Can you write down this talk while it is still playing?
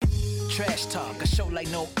Trash Talk, a show like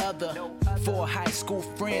no other. Four high school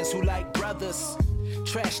friends who like brothers.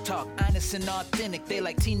 Trash Talk, honest and authentic. They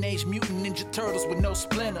like Teenage Mutant Ninja Turtles with no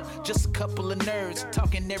splinter. Just a couple of nerds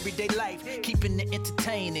talking everyday life, keeping it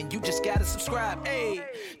entertaining. You just gotta subscribe. Hey,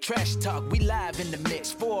 Trash Talk, we live in the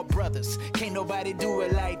mix. Four brothers, can't nobody do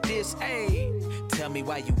it like this. Hey, tell me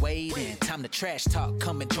why you waiting. Time to Trash Talk,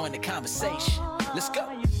 come and join the conversation. Let's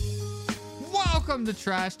go. Welcome to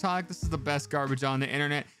Trash Talk. This is the best garbage on the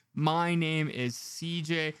internet. My name is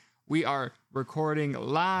CJ. We are recording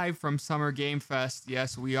live from Summer Game Fest.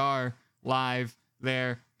 Yes, we are live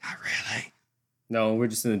there. Not really. No, we're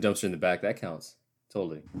just in the dumpster in the back. That counts.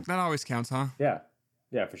 Totally. That always counts, huh? Yeah.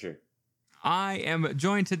 Yeah, for sure. I am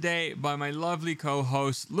joined today by my lovely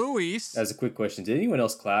co-host, Luis. As a quick question, did anyone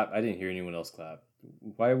else clap? I didn't hear anyone else clap.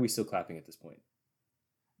 Why are we still clapping at this point?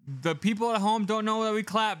 The people at home don't know that we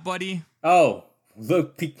clap, buddy. Oh,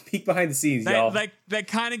 look, peek behind the scenes, y'all. That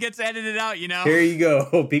kind of gets edited out, you know? Here you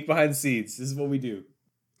go. Peek behind the scenes. This is what we do.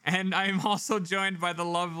 And I'm also joined by the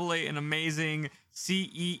lovely and amazing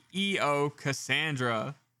CEO,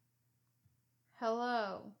 Cassandra.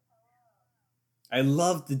 Hello. I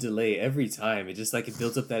love the delay every time. It just it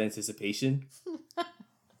builds up that anticipation.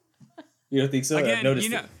 You don't think so? Again, I've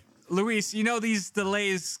noticed it. Luis, these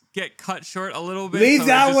delays get cut short a little bit. Leave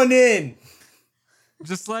that one in.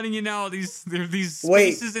 Just letting you know, these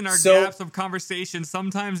spaces in our gaps of conversation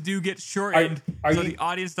sometimes do get shortened, the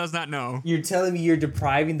audience does not know. You're telling me you're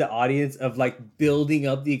depriving the audience of building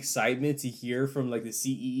up the excitement to hear from the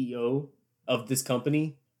CEO of this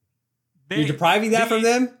company? You're depriving that from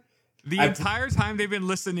them? The entire time they've been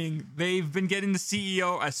listening, they've been getting the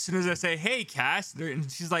CEO as soon as I say, "Hey, Cass," and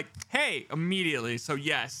she's like, "Hey," immediately. So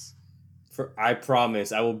yes. I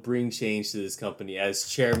promise I will bring change to this company as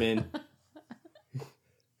chairman.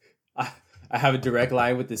 I have a direct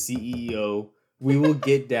line with the CEO. We will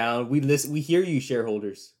get down. We listen. We hear you,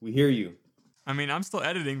 shareholders. We hear you. I mean, I'm still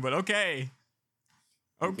editing, but okay.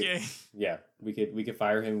 Okay. We could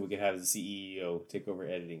fire him. We could have the CEO take over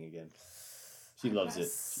editing again. She loves it.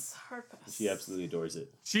 She absolutely adores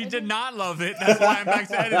it. She did not love it. That's why I'm back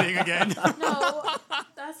to editing again. No,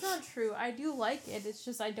 that's not true. I do like it. It's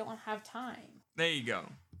just I don't have time. There you go.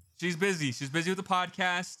 She's busy. She's busy with the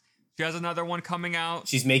podcast. She has another one coming out.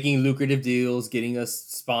 She's making lucrative deals, getting us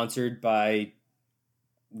sponsored by...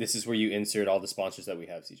 This is where you insert all the sponsors that we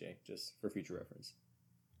have, CJ, just for future reference.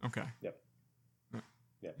 Okay. Yep.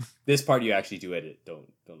 Yep. This part you actually do edit. Don't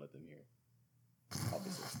let them hear.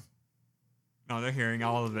 Obviously. No, they're hearing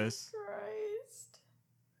all of this. Christ.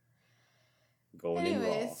 Going in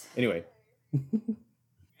raw. Anyway.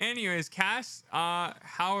 Anyways, Cass,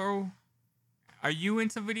 how are you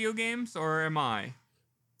into video games or am I?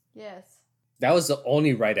 Yes. That was the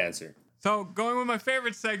only right answer. So, going with my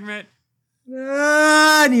favorite segment.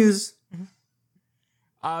 News.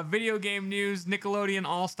 Video game news. Nickelodeon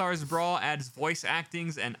All-Stars Brawl adds voice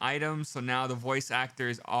actings and items. So now the voice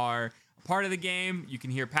actors are part of the game. You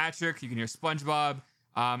can hear Patrick. You can hear SpongeBob.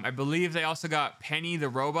 I believe they also got Penny the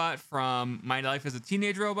robot from My Life as a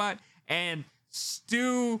Teenage Robot. And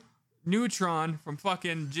Stu Neutron from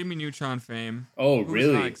fucking Jimmy Neutron fame. Oh,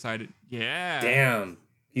 really? Not excited. Yeah. Damn.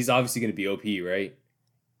 He's obviously going to be OP, right?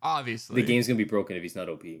 Obviously. The game's going to be broken if he's not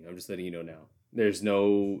OP. I'm just letting you know now. There's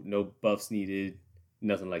no buffs needed.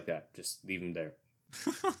 Nothing like that. Just leave him there.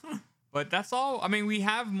 But that's all. I mean, we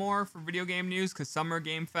have more for video game news because Summer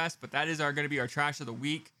Game Fest, but that is going to be our trash of the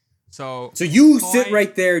week. So you sit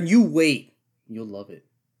right there and you wait. You'll love it.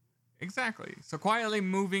 Exactly. So quietly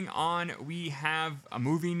moving on, we have a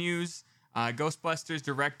movie news. Ghostbusters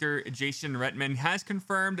director Jason Reitman has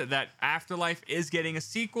confirmed that Afterlife is getting a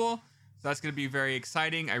sequel. So that's going to be very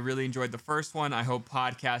exciting. I really enjoyed the first one. I hope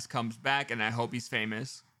Podcast comes back and I hope he's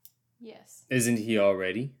famous. Yes. Isn't he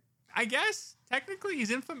already? I guess. Technically,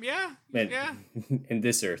 he's infamous. Yeah. Yeah. In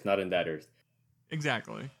this Earth, not in that Earth.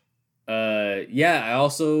 Exactly. I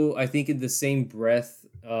think in the same breath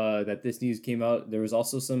that this news came out, there was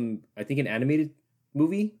also an animated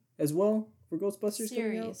movie as well for Ghostbusters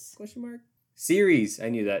coming out? Question mark? Series. I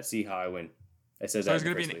knew that. See how I win. I said so that. There's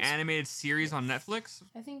going to be an animated series on Netflix?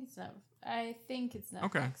 I think it's Netflix.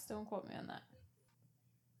 Okay. Don't quote me on that.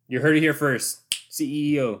 You heard it here first.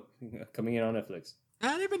 CEO coming in on Netflix.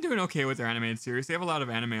 They've been doing okay with their animated series. They have a lot of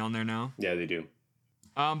anime on there now. Yeah, they do.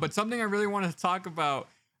 But something I really wanted to talk about.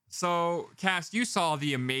 So, Cass, you saw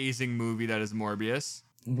the amazing movie that is Morbius.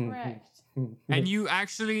 Correct. And you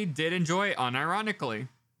actually did enjoy it, unironically.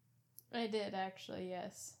 I did, actually,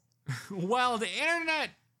 yes. Well, the internet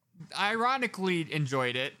ironically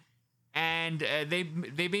enjoyed it. And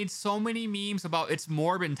they made so many memes about it's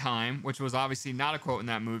Morbin time, which was obviously not a quote in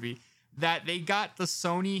that movie. that they got the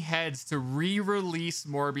Sony heads to re-release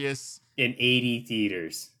Morbius in 80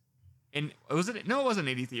 theaters. And was it? No, it wasn't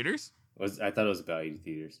 80 theaters. I thought it was about 80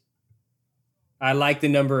 theaters. I like the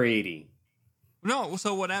number 80. No,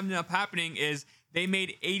 so what ended up happening is they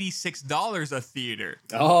made $86 a theater.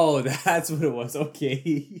 Oh, that's what it was.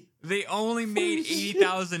 Okay. They only made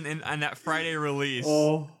 80,000 on that Friday release.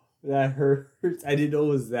 Oh, that hurts. I didn't know it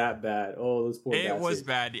was that bad. Oh, those poor bastards. It was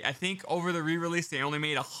bad. I think over the re-release they only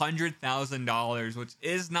made $100,000, which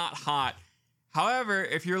is not hot. However,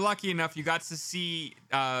 if you're lucky enough, you got to see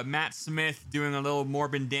Matt Smith doing a little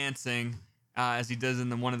Morbin dancing as he does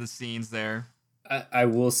in one of the scenes there. I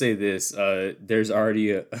will say this. There's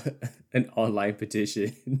already an online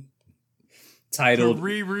petition titled to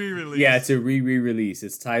re-release. Yeah, to re-release.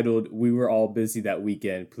 It's titled "We Were All Busy That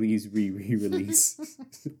Weekend. Please re-release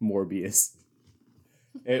Morbius."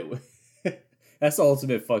 That's the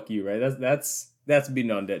ultimate fuck you, right? That's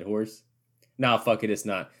beating on dead horse. Nah, fuck it, it's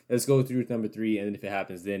not. Let's go through number 3, and then if it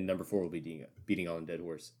happens, then number 4 will be beating on dead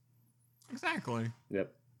horse. Exactly.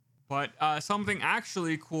 Yep. But something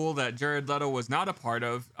actually cool that Jared Leto was not a part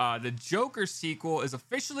of, the Joker sequel is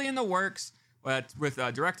officially in the works with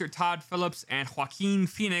director Todd Phillips and Joaquin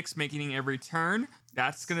Phoenix making a return.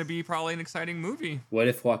 That's going to be probably an exciting movie. What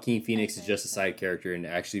if Joaquin Phoenix is just a side character and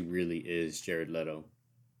actually really is Jared Leto?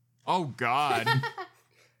 Oh, God.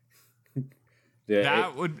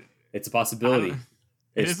 It's a possibility.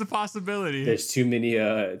 It is a possibility. There's too many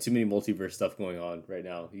multiverse stuff going on right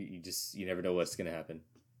now. You never know what's going to happen.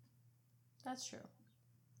 That's true.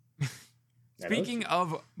 Speaking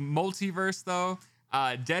of multiverse, though,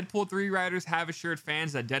 Deadpool 3 writers have assured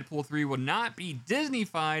fans that Deadpool 3 will not be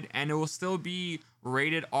Disney-fied and it will still be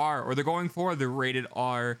rated R, or they're going for the rated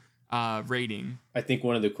R rating. I think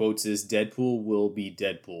one of the quotes is, "Deadpool will be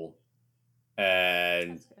Deadpool."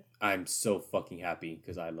 And I'm so fucking happy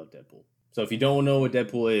because I love Deadpool. So if you don't know what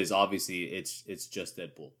Deadpool is, obviously it's just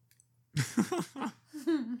Deadpool.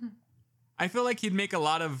 I feel like he'd make a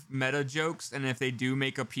lot of meta jokes, and if they do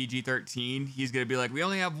make a PG-13, he's gonna be like, "We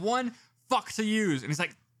only have one fuck to use," and he's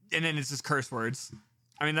like, and then it's just curse words.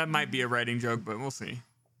 I mean, that might be a writing joke, but we'll see.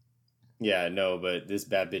 Yeah, no, but this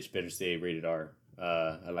bad bitch better stay rated R.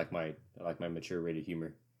 I like my mature rated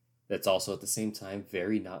humor. That's also at the same time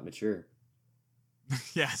very not mature.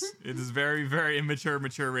 Yes, it is very, very immature,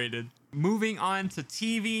 mature rated. Moving on to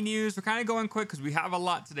TV news. We're kind of going quick because we have a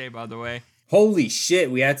lot today, by the way. Holy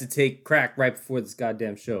shit, we had to take crack right before this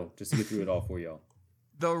goddamn show just to get through it all for y'all.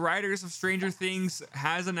 The writers of Stranger Things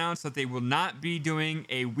has announced that they will not be doing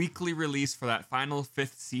a weekly release for that final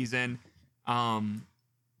 5th season. And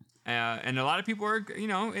a lot of people are,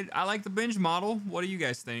 I like the binge model. What do you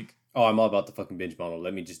guys think? Oh, I'm all about the fucking binge model.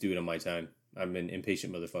 Let me just do it on my time. I'm an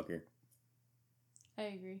impatient motherfucker. I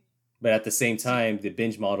agree. But at the same time, the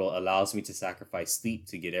binge model allows me to sacrifice sleep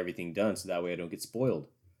to get everything done so that way I don't get spoiled.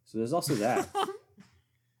 So there's also that.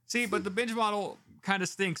 See, but the binge model kind of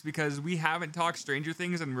stinks because we haven't talked Stranger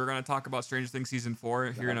Things, and we're going to talk about Stranger Things season 4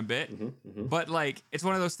 here in a bit. But like, it's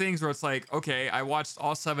one of those things where it's like, okay, I watched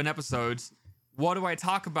all 7 episodes. What do I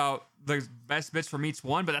talk about? The best bits from each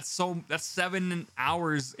one, but that's 7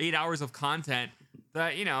 hours, 8 hours of content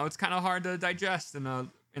that, it's kind of hard to digest in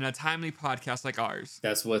a timely podcast like ours.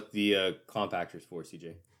 That's what the compactor's for,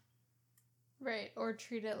 CJ. Right, or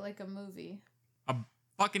treat it like a movie. A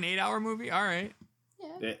fucking 8-hour movie? All right.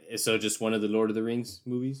 Yeah. So just one of the Lord of the Rings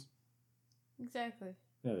movies? Exactly.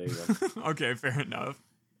 Yeah, there you go. Okay, fair enough.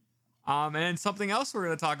 And then something else we're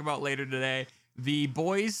going to talk about later today. The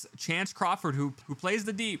Boys' Chance Crawford, who plays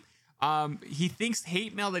the Deep, he thinks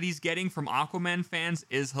hate mail that he's getting from Aquaman fans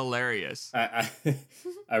is hilarious.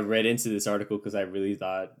 I read into this article because I really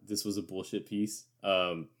thought this was a bullshit piece.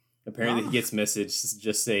 Apparently he gets messages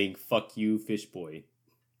just saying, "Fuck you, fish boy."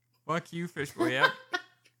 Fuck you, fish boy, yep.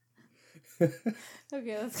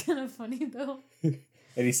 Okay, that's kind of funny though. And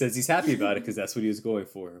he says he's happy about it because that's what he was going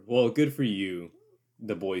for. Well, good for you,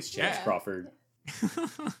 the Boys' Chance Crawford.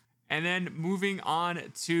 And then moving on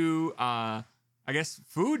to, I guess,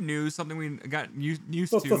 food news, something we got used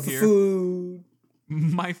to here. Food.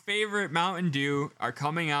 My favorite Mountain Dew are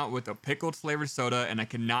coming out with a pickled flavored soda, and I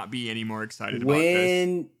cannot be any more excited about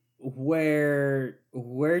this. Where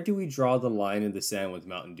do we draw the line in the sand with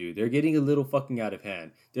Mountain Dew? They're getting a little fucking out of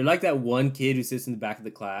hand. They're like that one kid who sits in the back of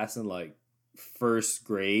the class in like 1st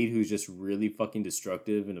grade who's just really fucking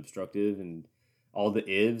destructive and obstructive and all the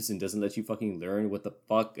ifs and doesn't let you fucking learn what the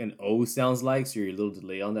fuck an O sounds like, so you're a little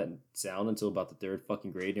delay on that sound until about the 3rd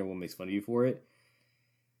fucking grade and everyone makes fun of you for it.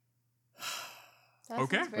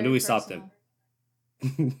 Okay. When do we stop them?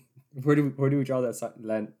 Where do we draw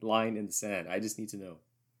that line in the sand? I just need to know.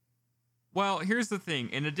 Well, here's the thing.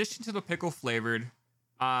 In addition to the pickle flavored,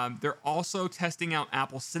 they're also testing out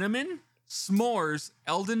apple cinnamon, s'mores,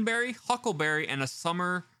 elderberry, huckleberry, and a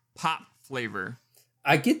summer pop flavor.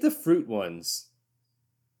 I get the fruit ones.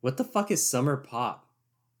 What the fuck is summer pop?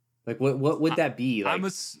 Like, what would that be? Like,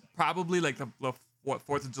 probably like the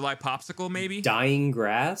 4th of July popsicle, maybe? Dying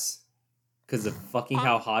grass? Because of fucking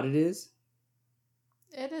how hot it is?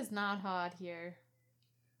 It is not hot here.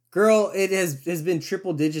 Girl, it has been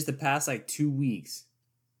triple digits the past, like, 2 weeks.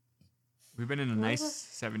 We've been in a nice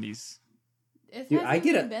 70s. It hasn't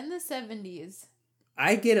even been the 70s.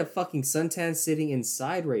 I get a fucking suntan sitting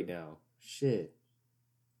inside right now. Shit.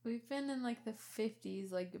 We've been in like the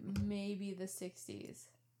 50s, like maybe the 60s.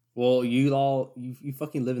 Well, you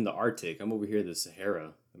fucking live in the Arctic. I'm over here in the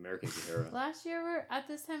Sahara, American Sahara. Last year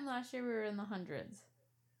we were in the hundreds.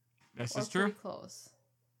 This is true. Pretty close.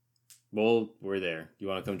 Well, we're there. You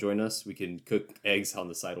want to come join us? We can cook eggs on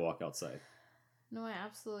the sidewalk outside. No, I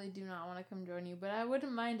absolutely do not want to come join you, but I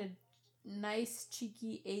wouldn't mind a nice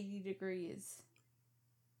cheeky 80 degrees.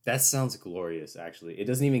 That sounds glorious, actually. It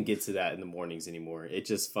doesn't even get to that in the mornings anymore. It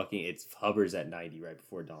just it hovers at 90 right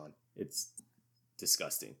before dawn. It's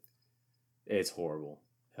disgusting. It's horrible.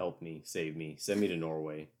 Help me. Save me. Send me to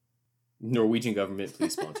Norway. Norwegian government,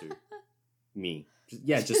 please sponsor me.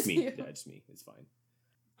 Just me. You. Yeah, just me. It's fine.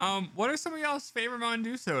 What are some of y'all's favorite Mountain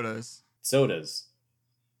Dew sodas? Sodas.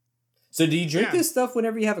 So do you drink this stuff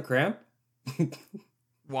whenever you have a cramp?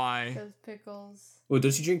 Why? Because pickles. Well,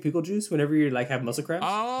 don't you drink pickle juice whenever you like have muscle cramps?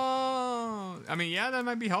 Oh, I mean, yeah, that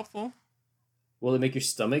might be helpful. Will it make your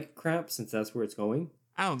stomach cramp since that's where it's going?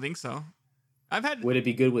 I don't think so. Would it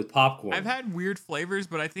be good with popcorn? I've had weird flavors,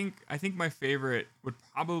 but I think my favorite would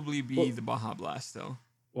probably be the Baja Blast, though.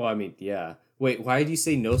 Well, I mean, yeah. Wait, why did you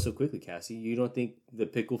say no so quickly, Cassie? You don't think the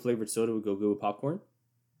pickle flavored soda would go good with popcorn?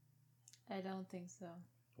 I don't think so.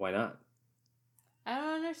 Why not? I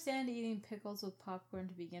don't understand eating pickles with popcorn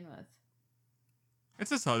to begin with.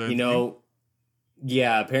 It's a southern thing.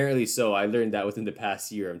 Yeah, apparently so. I learned that within the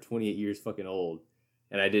past year. I'm 28 years fucking old.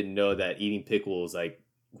 And I didn't know that eating pickles, like,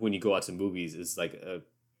 when you go out to movies, is like a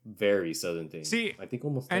very southern thing. See, I think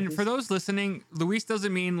almost. And for those listening, Luis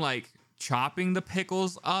doesn't mean like chopping the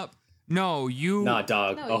pickles up. No, Nah,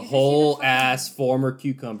 dog. A whole ass former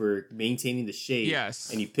cucumber maintaining the shape. Yes.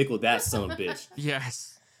 And you pickle that son of a bitch.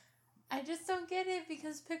 Yes. I just don't get it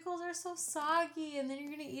because pickles are so soggy, and then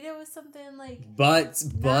you're gonna eat it with something like. But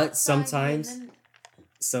sometimes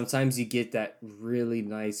you get that really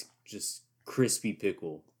nice, just crispy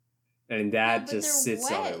pickle, and that just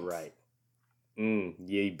sits wet. on it right. Yeah,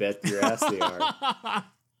 you bet your ass they are.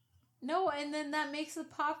 No, and then that makes the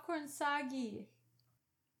popcorn soggy.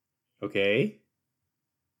 Okay.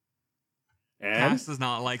 And Cass does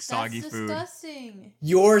not like soggy food. That's disgusting.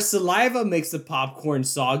 Your saliva makes the popcorn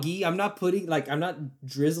soggy. I'm not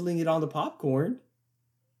drizzling it on the popcorn.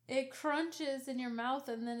 It crunches in your mouth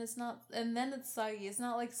and then it's soggy. It's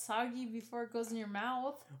not like soggy before it goes in your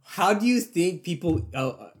mouth. How do you think people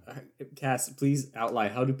Cass, please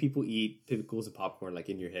outline, how do people eat pickles and popcorn like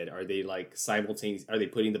in your head? Are they like simultaneous? Are they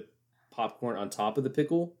putting the popcorn on top of the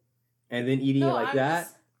pickle and then eating it like that?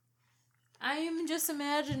 I am just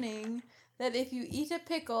imagining that if you eat a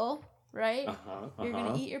pickle, right? You're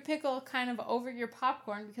going to eat your pickle kind of over your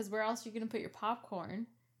popcorn because where else are you going to put your popcorn?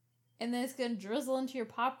 And then it's going to drizzle into your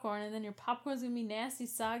popcorn and then your popcorn's going to be nasty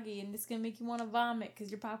soggy and it's going to make you want to vomit because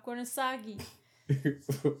your popcorn is soggy.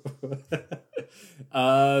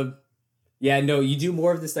 Yeah, no, you do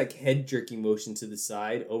more of this like head jerking motion to the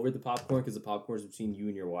side over the popcorn because the popcorn is between you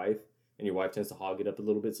and your wife tends to hog it up a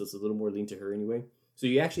little bit, so it's a little more lean to her anyway. So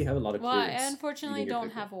you actually have a lot of clearance. Well, I unfortunately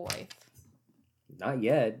don't have a wife. Not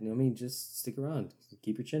yet. I mean, just stick around.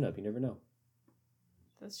 Keep your chin up. You never know.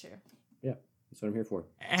 That's true. Yeah, that's what I'm here for.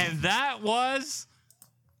 And that was...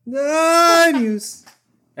 news.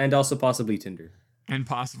 And also possibly Tinder. And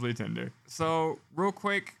possibly Tinder. So, real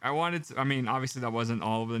quick, obviously that wasn't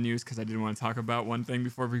all of the news because I didn't want to talk about one thing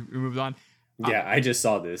before we moved on. Yeah, I just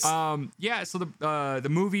saw this. So the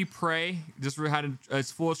movie Prey just had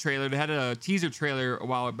its full trailer. They had a teaser trailer a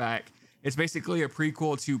while back. It's basically a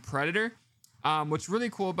prequel to Predator. What's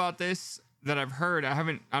really cool about this that I've heard,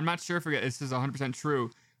 I'm not sure if this is 100%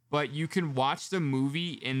 true, but you can watch the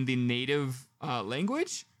movie in the native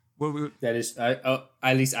language. That is, at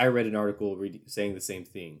least I read an article saying the same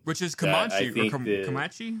thing. Which is Comanche or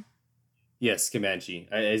Comanche? Yes, Comanche.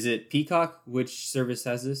 Is it Peacock? Which service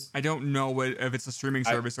has this? I don't know if it's a streaming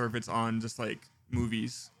service or if it's on just like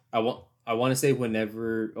movies. I want to say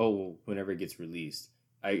whenever it gets released.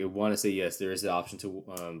 I want to say yes, there is the option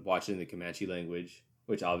to watch it in the Comanche language,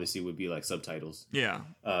 which obviously would be like subtitles. Yeah.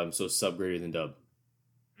 So sub greater than dub.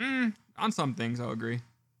 On some things, I'll agree.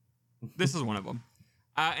 This is one of them.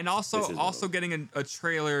 And also getting a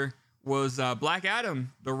trailer was Black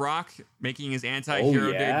Adam, The Rock making his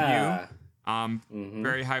anti-hero debut.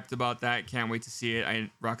 Very hyped about that. Can't wait to see it.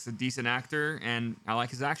 Rock's a decent actor, and I like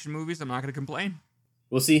his action movies. I'm not going to complain.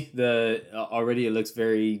 We'll see. Already it looks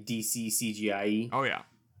very DC CGI-y. Oh, yeah.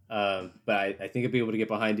 But I think I'll be able to get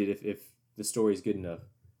behind it if the story's good enough.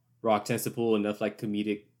 Rock tends to pull enough like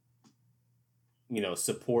comedic,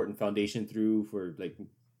 support and foundation through for like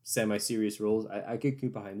semi-serious roles. I could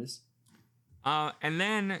keep behind this. And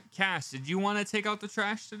then, Cass, did you want to take out the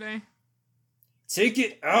trash today? Take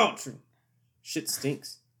it out. Shit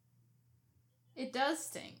stinks. It does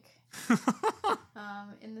stink.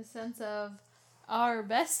 In the sense of our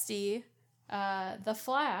bestie, the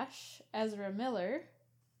Flash, Ezra Miller.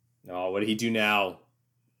 Oh, what did he do now?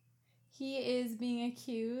 He is being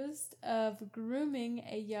accused of grooming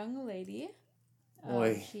a young lady.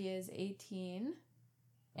 Boy. She is 18.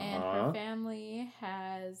 And her family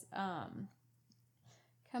has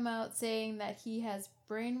come out saying that he has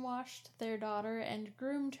brainwashed their daughter and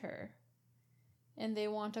groomed her. And they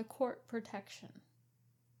want a court protection.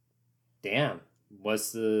 Damn.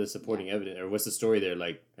 What's the supporting evidence? Or what's the story there?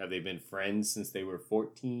 Like, have they been friends since they were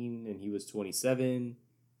 14 and he was 27?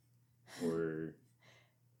 Or...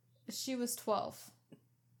 She was 12.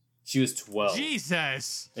 She was 12.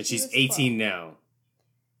 Jesus! And she's 18 now.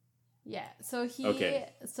 Yeah, so he... Okay.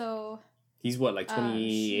 So... He's what, like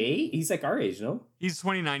 28? He's like our age, no? He's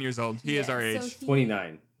 29 years old. He is our age. So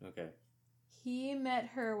 29. Okay. He met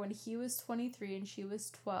her when he was 23 and she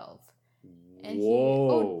was 12. And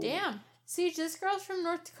Whoa. Damn. See, this girl's from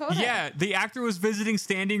North Dakota. Yeah, the actor was visiting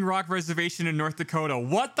Standing Rock Reservation in North Dakota.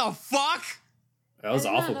 What the fuck? That was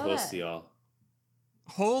awful close to y'all.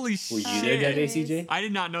 Holy shit. Were you there that day, CJ? I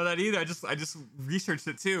did not know that either. I just researched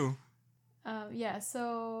it too. Yeah,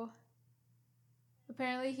 so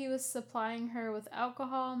apparently he was supplying her with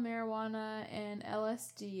alcohol, marijuana, and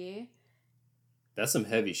LSD. That's some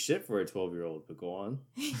heavy shit for a 12-year-old, but go on.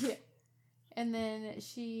 Yeah. And then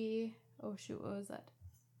she... Oh, shoot, what was that?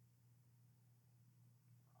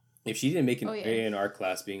 If she didn't make an A in our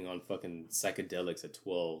class being on fucking psychedelics at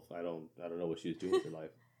 12, I don't know what she was doing with her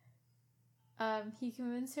life. He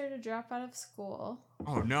convinced her to drop out of school.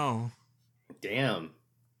 Oh, no. Damn.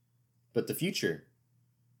 But the future.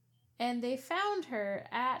 And they found her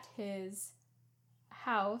at his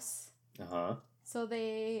house. Uh-huh. So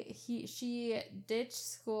she ditched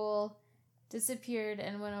school, disappeared,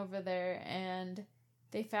 and went over there, and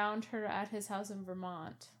they found her at his house in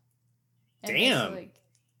Vermont. And damn. They,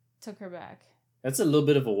 took her back. That's a little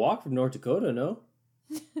bit of a walk from North Dakota, no?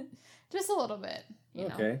 Just a little bit. You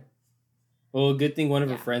know. Well, good thing one of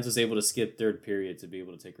her friends was able to skip third period to be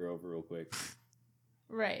able to take her over real quick.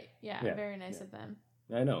 Right. Yeah. Very nice of them.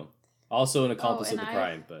 I know. Also an accomplice of the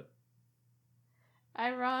crime, but...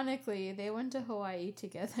 Ironically, they went to Hawaii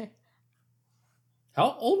together.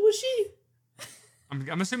 How old was she?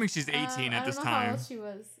 I'm assuming she's 18 at this time. How old she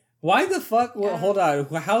was. Why the fuck? Well, hold on.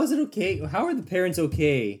 How is it okay? How are the parents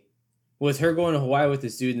okay with her going to Hawaii with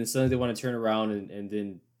this dude and then suddenly they want to turn around and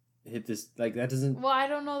then hit this? Like, that doesn't... Well, I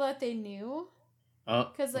don't know that they knew.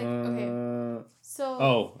 Because, okay. So...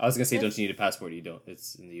 Oh, I was going to say, don't you need a passport? You don't.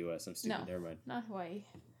 It's in the U.S. I'm stupid. No, never mind. Not Hawaii.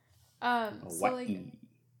 Hawaii. So, like...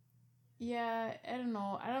 Yeah, I don't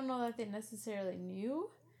know. I don't know that they necessarily knew.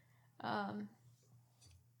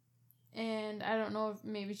 And I don't know if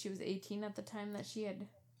maybe she was 18 at the time that she had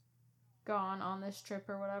gone on this trip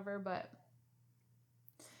or whatever, but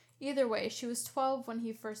either way, she was 12 when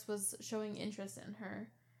he first was showing interest in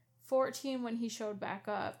her. 14 when he showed back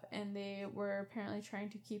up, and they were apparently trying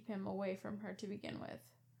to keep him away from her to begin with.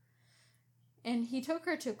 And he took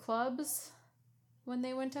her to clubs when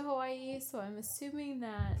they went to Hawaii, so I'm assuming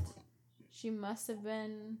that she must have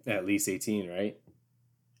been... At least 18, right?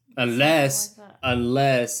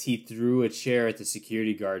 Unless he threw a chair at the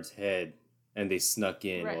security guard's head and they snuck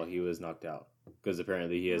in while he was knocked out. Because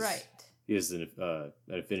apparently he has an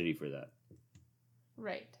affinity for that.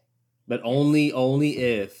 Right. But only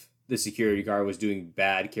if the security guard was doing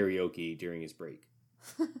bad karaoke during his break.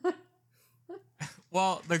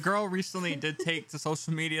 Well, the girl recently did take to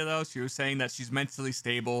social media, though. She was saying that she's mentally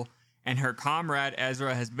stable and her comrade,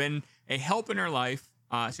 Ezra, has been a help in her life.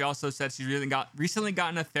 She also said she's recently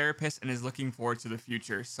gotten a therapist and is looking forward to the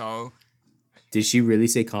future. So, did she really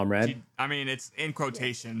say comrade? It's in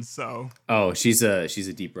quotations. So, oh, she's a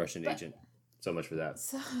deep Russian agent. So much for that.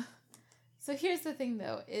 So here's the thing,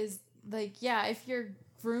 though, is like, yeah, if you're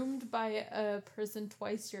groomed by a person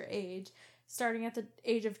twice your age, starting at the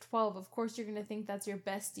age of 12, of course you're gonna think that's your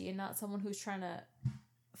bestie and not someone who's trying to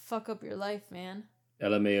fuck up your life, man.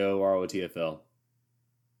 LMAO ROTFL.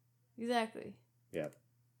 Exactly. Yeah.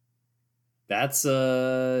 That's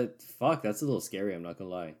fuck, that's a little scary, I'm not gonna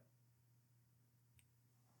lie.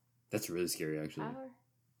 That's really scary, actually. Power.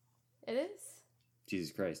 It is.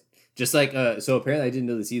 Jesus Christ. Just like, so apparently I didn't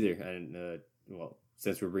know this either. And, well,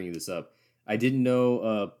 since we're bringing this up, I didn't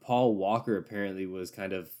know Paul Walker apparently was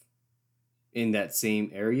kind of in that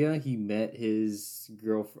same area. He met his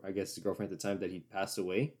girlfriend, I guess his girlfriend at the time that he passed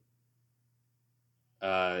away.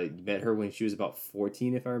 Met her when she was about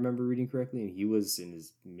 14, if I remember reading correctly, and he was in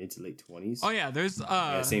his mid to late 20s. Oh yeah, there's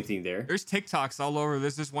same thing there. There's TikToks all over.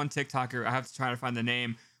 There's this one TikToker, I have to try to find the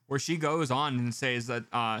name, where she goes on and says that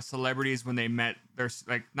celebrities, when they met their,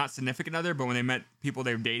 like, not significant other, but when they met people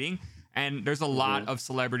they were dating, and there's a lot of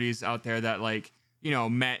celebrities out there that, like, you know,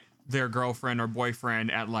 met their girlfriend or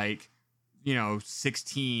boyfriend at, like, you know,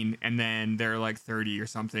 16, and then they're like 30 or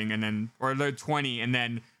something, and then, or they're 20, and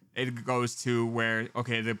then it goes to where,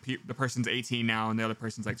 okay, the person's 18 now and the other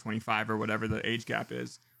person's like 25 or whatever the age gap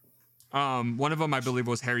is. One of them, I believe,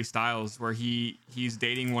 was Harry Styles, where he's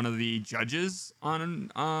dating one of the judges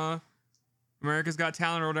on America's Got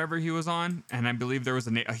Talent or whatever he was on, and I believe there was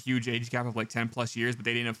a huge age gap of like 10 plus years, but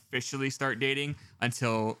they didn't officially start dating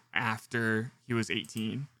until after he was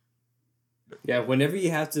 18. Yeah, whenever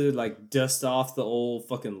you have to, like, dust off the old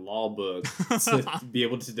fucking law book to be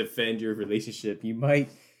able to defend your relationship, you might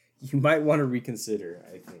want to reconsider,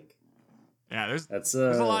 I think. Yeah, there's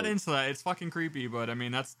a lot into that. It's fucking creepy, but I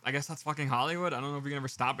mean, I guess that's fucking Hollywood. I don't know if we can ever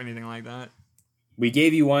stop anything like that. We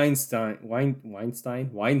gave you Weinstein,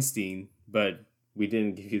 but we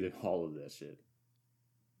didn't give you all of that shit.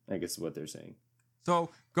 I guess is what they're saying. So,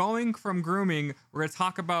 going from grooming, we're going to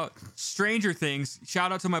talk about Stranger Things.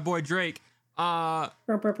 Shout out to my boy Drake. So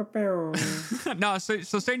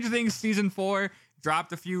Stranger Things season 4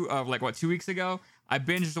 dropped a few, 2 weeks ago. I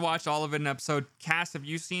binged watched all of it in an episode. Cass, have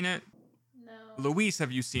you seen it? No. Luis,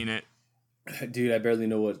 have you seen it? Dude, I barely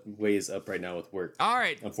know what way is up right now with work. All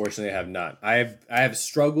right. Unfortunately, I have not. I have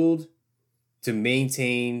struggled to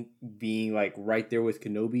maintain being, like, right there with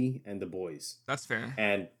Kenobi and the boys. That's fair.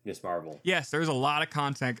 And Miss Marvel. Yes, there's a lot of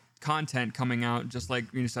content coming out, just like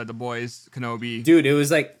you said, the boys, Kenobi. Dude, it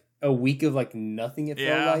was like a week of, like, nothing, it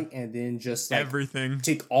felt like, and then just, like, everything.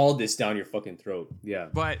 Take all this down your fucking throat. Yeah.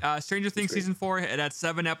 But Stranger Things season 4, it had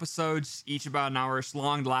 7 episodes, each about an hour-ish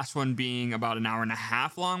long. The last one being about an hour and a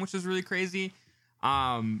half long, which is really crazy.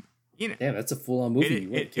 You know, damn, that's a full-on movie.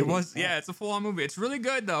 It was, yeah, it's a full-on movie. It's really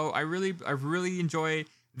good, though. I really enjoy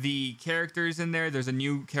the characters in there. There's a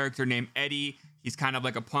new character named Eddie. He's kind of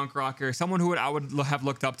like a punk rocker, someone who I would have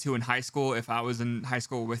looked up to in high school if I was in high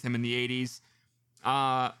school with him in the 80s.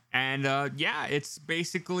 Yeah, it's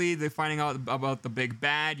basically they're finding out about the big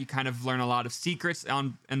bad. You kind of learn a lot of secrets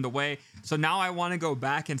in the way. So now I want to go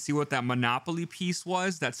back and see what that Monopoly piece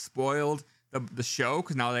was that spoiled the show,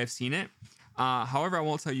 because now that I've seen it. However, I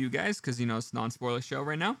won't tell you guys because, you know, it's a non-spoiler show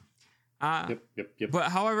right now. Yep.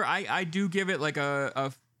 But however, I do give it like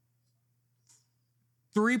a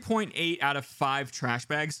 3.8 out of 5 trash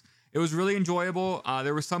bags. It was really enjoyable.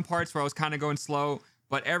 There were some parts where I was kind of going slow,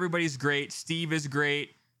 but everybody's great. Steve is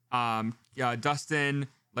great. Dustin,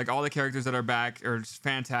 like all the characters that are back are just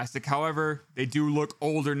fantastic. However, they do look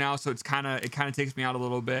older now, so it kind of takes me out a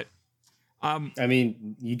little bit. I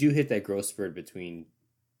mean, you do hit that growth spurt between,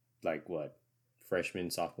 like, what,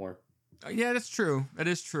 freshman, sophomore? Yeah, that's true. That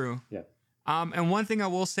is true. Yeah. And one thing I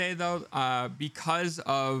will say, though, because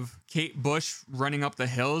of Kate Bush running up the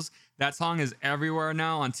hills, that song is everywhere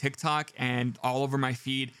now on TikTok and all over my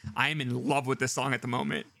feed. I am in love with this song at the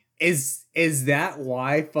moment. Is that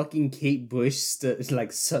why fucking Kate Bush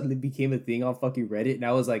suddenly became a thing on fucking Reddit? And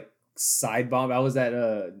I was like, side bomb. I was at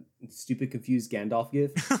a stupid confused Gandalf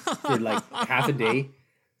gif for like half a day.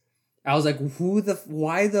 I was like,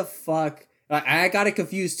 why the fuck? I got it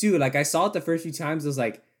confused too. Like, I saw it the first few times. I was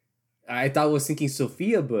like, I thought I was thinking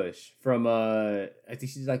Sophia Bush from I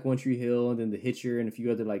think she's like One Tree Hill and then The Hitcher and a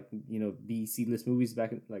few other, like, you know, B C-list movies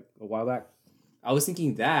back in, like, a while back. I was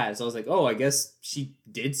thinking that, so I was like, oh, I guess she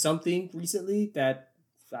did something recently that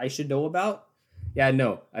I should know about. Yeah,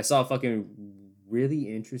 no, I saw a fucking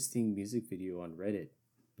really interesting music video on Reddit.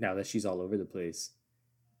 Now that she's all over the place,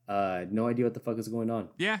 no idea what the fuck is going on.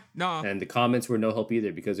 Yeah, no. And the comments were no help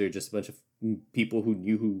either because they were just a bunch of people who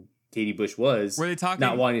knew who Katie Bush was. Were they talking?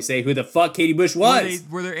 Not wanting to say who the fuck Katie Bush was.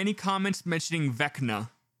 Were there any comments mentioning Vecna?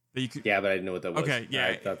 That you could... Yeah, but I didn't know what that was. Okay,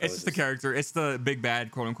 yeah, it's just the character. It's the big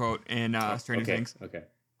bad, quote unquote, in Stranger Things. Okay.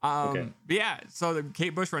 But yeah, so the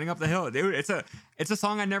Kate Bush running up the hill, dude. It's a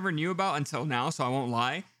song I never knew about until now, so I won't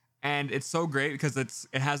lie. And it's so great because it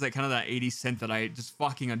has like kind of that 80s synth that I just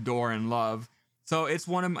fucking adore and love. So it's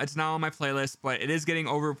now on my playlist, but it is getting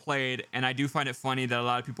overplayed, and I do find it funny that a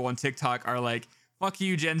lot of people on TikTok are like, "Fuck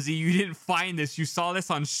you, Gen Z! You didn't find this. You saw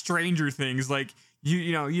this on Stranger Things. Like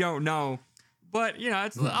you don't know." But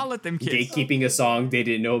I'll let them kids gatekeeping a song they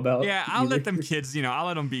didn't know about. Yeah, I'll let them kids. I'll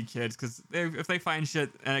let them be kids because if they find shit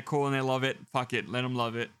cool and they love it, fuck it, let them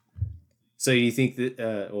love it. So you think that?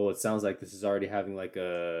 It sounds like this is already having like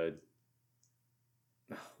a.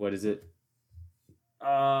 What is it?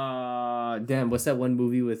 Damn, what's that one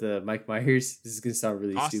movie with Mike Myers? This is gonna sound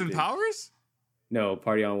really stupid. Austin Powers? No,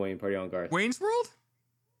 Party on Wayne, Party on Garth. Wayne's World?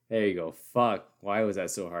 There you go. Fuck. Why was that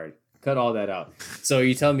so hard? Cut all that out. So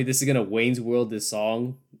you're telling me this is gonna Wayne's World this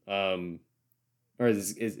song? Or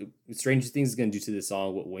is Stranger Things is gonna do to this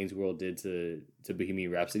song what Wayne's World did to Bohemian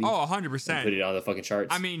Rhapsody? Oh, 100%. Put it on the fucking charts.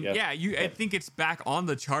 I mean, I think it's back on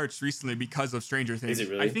the charts recently because of Stranger Things. Is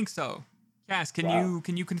it really? I think so. Cass,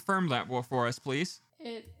 can you confirm that for us, please?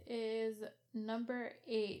 It is number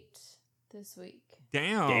 8 this week.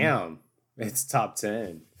 Damn. It's top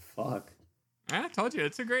 10. Fuck. I told you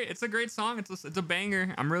it's a great song. It's a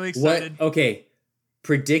banger. I'm really excited. What? Okay.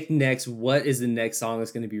 Predict next. What is the next song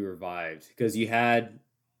that's going to be revived? Because you had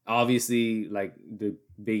obviously like the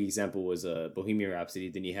big example was Bohemian Rhapsody.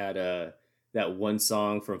 Then you had that one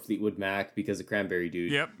song from Fleetwood Mac because of Cranberry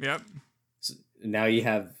Dude. Yep. So now you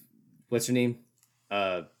have what's her name?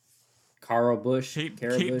 Cara Bush.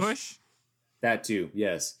 Kate Bush. That too.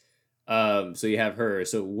 Yes. So you have her.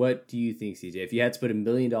 So what do you think, CJ? If you had to put $1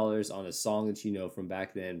 million on a song that you know from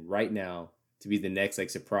back then, right now, to be the next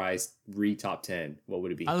like surprise top 10, what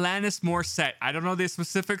would it be? Alanis Morissette. I don't know the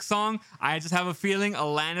specific song. I just have a feeling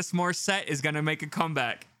Alanis Morissette is gonna make a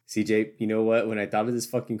comeback. CJ, you know what? When I thought of this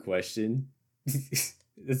fucking question, this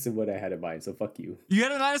is what I had in mind. So fuck you. You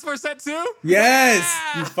had Alanis Morissette too? Yes,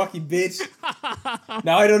 Yeah! you fucking bitch.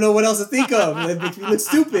 Now I don't know what else to think of. That makes me look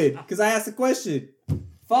stupid because I asked the question.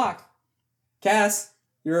 Fuck. Cass,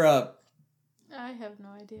 you're up. I have no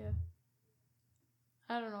idea.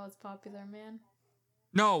 I don't know what's popular, man.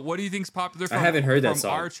 No, what do you think's popular from, I haven't heard that from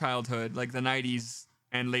song. our childhood, like the 90s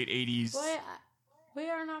and late 80s? Boy, we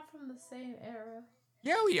are not from the same era.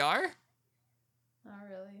 Yeah, we are. Not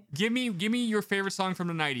really. Give me your favorite song from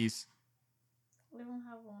the 90s. We don't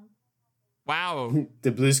have one. Wow.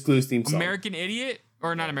 The Blue's Clues theme song. American Idiot?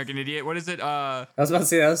 Or not American Idiot. What is it? I was about to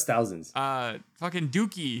say that was thousands. Fucking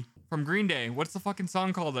Dookie from Green Day. What's the fucking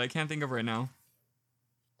song called that I can't think of right now?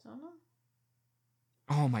 Don't know.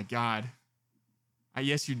 Oh my god.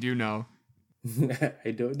 Yes, you do know.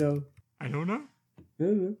 I don't know. I don't know. I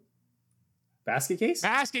don't know. Basket Case?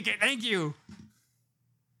 Basket Case. Thank you.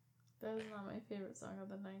 That is not my favorite song of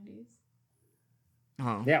the 90s.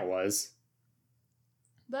 Oh. Yeah, it was.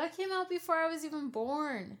 That came out before I was even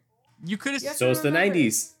born. You could have. So it's the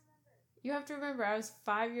 90s. You have to remember, I was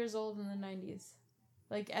 5 years old in the 90s.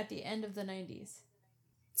 Like, at the end of the 90s.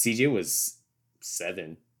 CJ was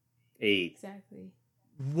 7, 8. Exactly.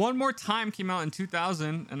 One More Time came out in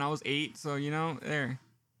 2000, and I was 8, so, there.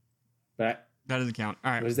 But that doesn't count.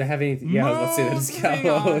 All right. Does that have anything? Yeah, I was about to say that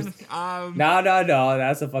doesn't count. No.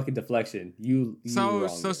 That's a fucking deflection.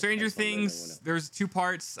 So Stranger Things, there's 2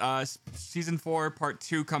 parts. Season 4, part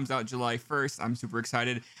 2 comes out July 1st. I'm super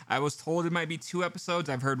excited. I was told it might be 2 episodes.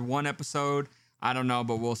 I've heard 1 episode. I don't know,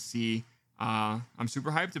 but we'll see. I'm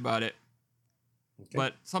super hyped about it. Okay.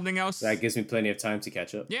 But something else that gives me plenty of time to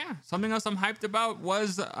catch up. Yeah, something else I'm hyped about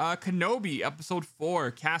was Kenobi episode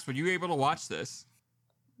 4. Cass, were you able to watch this?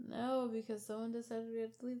 No, because someone decided we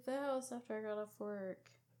had to leave the house after I got off work.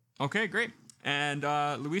 Okay, great. And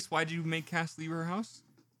Luis, why did you make Cass leave her house?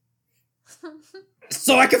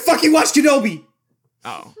 So I can fucking watch Kenobi.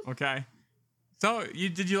 Oh, okay. So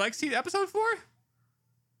did you see episode 4?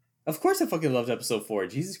 Of course I fucking loved episode 4.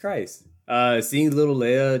 Jesus Christ. Seeing little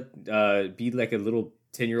Leia be like a little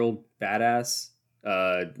 10-year-old badass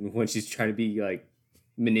when she's trying to be like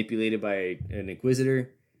manipulated by an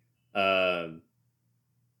Inquisitor. Fucking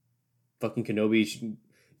Kenobi.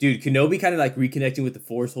 Dude, Kenobi kind of like reconnecting with the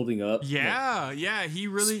Force holding up. Yeah, he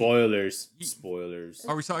really... Spoilers.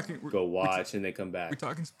 Are we talking... Go watch and then come back. We're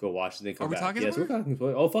talking... Go watch and then come back. Are we talking Yes, we're talking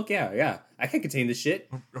spoilers. Oh, fuck yeah. I can't contain this shit.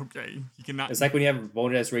 Okay, you cannot... It's like when you have a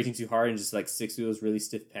boner that's raging too hard and just like sticks to those really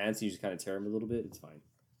stiff pants and you just kind of tear them a little bit. It's fine.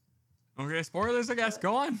 Okay, spoilers, I guess.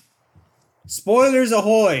 Go on. Spoilers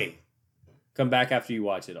ahoy! Come back after you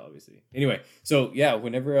watch it, obviously. Anyway, so yeah,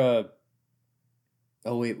 whenever...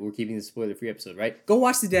 Oh, wait, we're keeping the spoiler-free episode, right? Go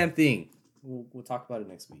watch the damn thing. We'll talk about it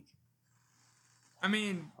next week. I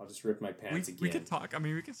mean... I'll just rip my pants again. We could talk. I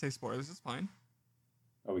mean, we could say spoilers. It's fine.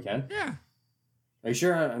 Oh, we can? Yeah. Are you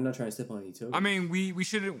sure? I'm not trying to step on any toes. I mean, we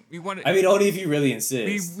shouldn't. We want. I mean, only if you really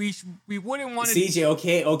insist. We wouldn't want to. CJ,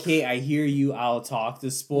 okay, I hear you. I'll talk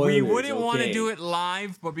to spoilers. We wouldn't want to do it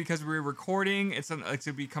live, but because we're recording, it's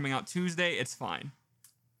to be coming out Tuesday. It's fine.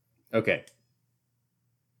 Okay.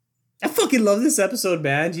 I fucking love this episode,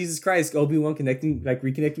 man. Jesus Christ, Obi-Wan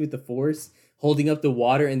reconnecting with the Force, holding up the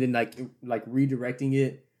water, and then like redirecting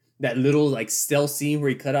it. That little like stealth scene where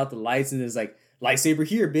he cut out the lights and there's like. Lightsaber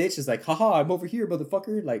here, bitch. It's like, haha, I'm over here,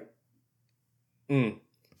 motherfucker. Like,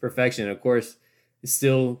 perfection. Of course, it's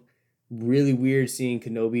still really weird seeing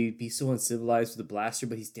Kenobi be so uncivilized with a blaster,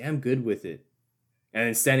 but he's damn good with it. And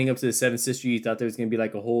then standing up to the Seven Sisters, you thought there was going to be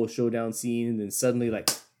like a whole showdown scene, and then suddenly, like,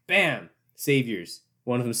 bam, saviors.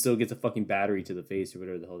 One of them still gets a fucking battery to the face or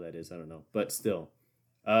whatever the hell that is. I don't know. But still.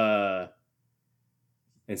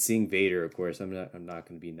 And seeing Vader, of course, I'm not going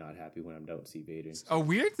to be not happy when I'm done to see Vader. A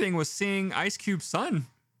weird thing was seeing Ice Cube's son.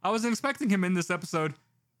 I wasn't expecting him in this episode.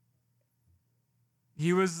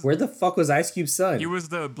 He was. Where the fuck was Ice Cube's son? He was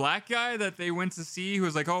the black guy that they went to see. Who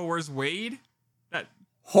was like, "Oh, where's Wade?"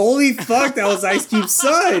 Holy fuck, that was Ice Cube's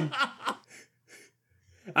son.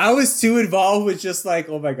 I was too involved with just like,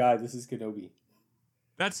 oh my god, this is Kenobi.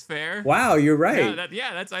 That's fair. Wow, you're right.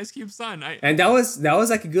 That's Ice Cube's son. And that was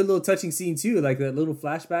like a good little touching scene too, like that little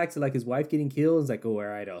flashback to like his wife getting killed. It's like, oh, all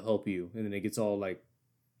right, I'll help you, and then it gets all like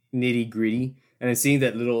nitty gritty, and then seeing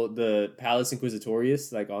that the Palace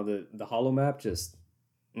Inquisitorius like on the holo map just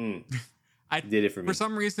I did it for me. For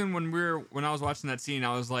some reason, when I was watching that scene,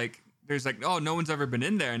 I was like, there's like, oh, no one's ever been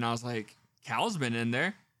in there, and I was like, Cal's been in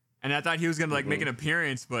there, and I thought he was gonna like make an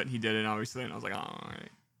appearance, but he didn't, obviously, and I was like, oh, all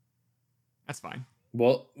right, that's fine.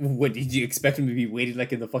 Well, what did you expect him to be waiting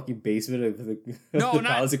like in the fucking basement of the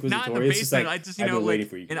Palace Inquisitorius? Not in the basement. Like, I just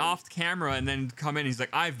like an off camera and then come in. He's like,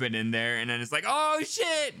 I've been in there, and then it's like, oh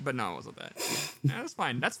shit! But no, it wasn't that. Yeah, that's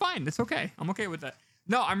fine. That's fine. It's okay. I'm okay with that.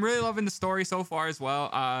 No, I'm really loving the story so far as well.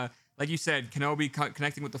 Like you said, Kenobi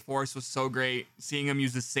connecting with the Force was so great. Seeing him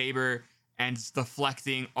use the saber and just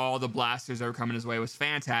deflecting all the blasters that were coming his way was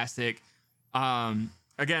fantastic.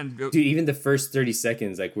 Again, dude, even the first 30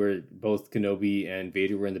 seconds, like where both Kenobi and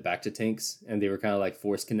Vader were in the Bacta tanks, and they were kind of like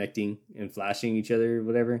force connecting and flashing each other, or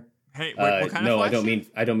whatever. Hey, what kind of flashing?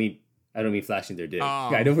 I don't mean flashing their dick.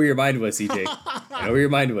 I know where your mind was, CJ. I know where your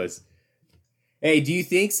mind was. Hey, do you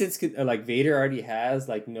think since like Vader already has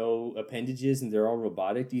like no appendages and they're all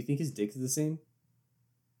robotic, do you think his dick is the same?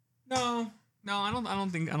 No, I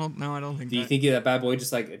don't think. Do you think that bad boy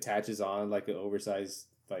just like attaches on like an oversized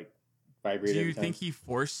like vibrator? Do you think he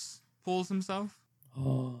force pulls himself?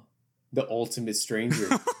 Oh, the ultimate stranger.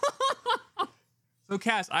 So,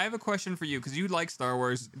 Cass, I have a question for you because you like Star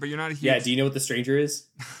Wars, but you're not a huge... Yeah, do you know what the stranger is?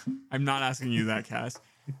 I'm not asking you that, Cass.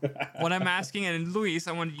 What I'm asking, and Luis,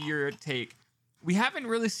 I wanted your take. We haven't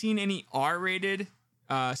really seen any R-rated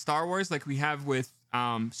Star Wars like we have with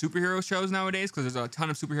superhero shows nowadays, because there's a ton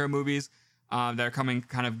of superhero movies that are coming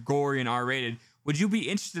kind of gory and R-rated. Would you be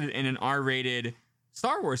interested in an R-rated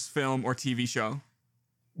Star Wars film or TV show?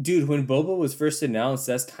 Dude, when Boba was first announced,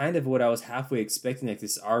 that's kind of what I was halfway expecting, like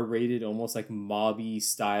this R-rated, almost like mobby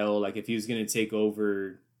style, like if he was going to take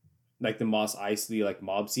over like the Mos Eisley like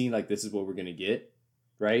mob scene, like this is what we're going to get,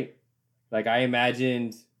 right? Like I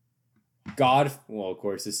imagined well, of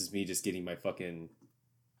course, this is me just getting my fucking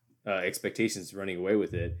expectations running away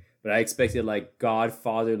with it, but I expected like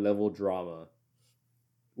Godfather level drama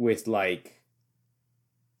with like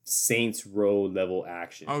Saints Row level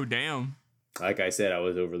action. Oh, damn. Like I said, I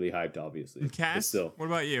was overly hyped, obviously. Cass, what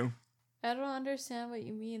about you? I don't understand what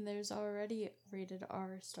you mean. There's already rated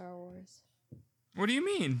R Star Wars. What do you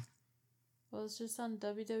mean? Well, it's just on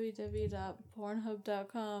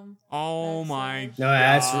www.pornhub.com. Oh my god. No,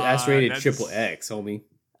 that's rated XXX, homie.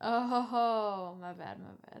 Oh, my bad.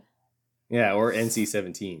 Yeah, or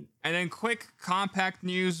NC-17. And then quick compact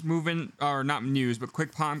news not news, but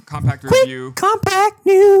quick compact review. Compact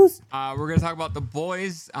news! We're going to talk about The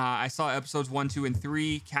Boys. I saw episodes 1, 2, and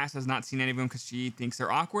 3. Cass has not seen any of them because she thinks they're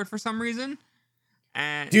awkward for some reason.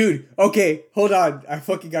 And dude, okay, hold on. I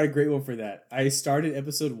fucking got a great one for that. I started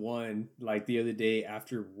episode 1 like the other day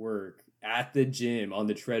after work at the gym on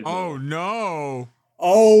the treadmill. Oh, no.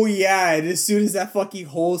 Oh, yeah, and as soon as that fucking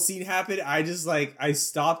whole scene happened, I just, like, I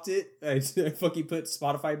stopped it. I fucking put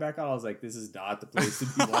Spotify back on. I was like, this is not the place to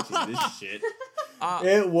be watching this shit.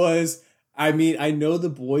 It was, I mean, I know The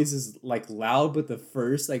Boys is, like, loud, but the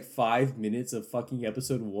first, like, 5 minutes of fucking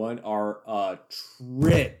episode 1 are a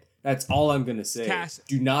trip. That's all I'm going to say. Cass,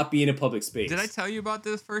 do not be in a public space. Did I tell you about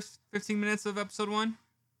the first 15 minutes of episode 1?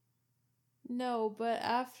 No, but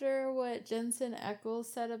after what Jensen Ackles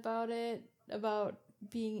said about it, about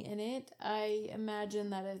being in it, I imagine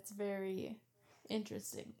that it's very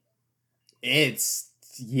interesting.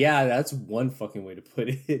 That's one fucking way to put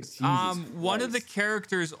it. Jesus one of the Christ.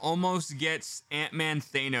 characters almost gets Ant-Man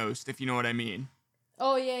Thanos, if you know what I mean.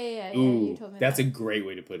 Oh yeah. Ooh, You told me that's that. a great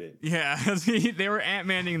way to put it. Yeah, they were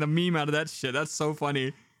Ant-Manning the meme out of that shit. That's so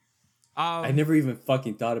funny. I never even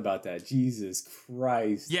fucking thought about that. Jesus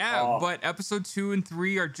Christ. Yeah, but episode 2 and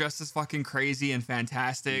 3 are just as fucking crazy and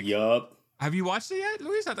fantastic. Yup. Have you watched it yet,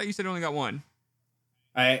 Luis? I thought you said you only got one.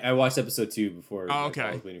 I watched episode 2 before. Oh, okay.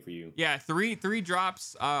 I was waiting for you. Yeah, three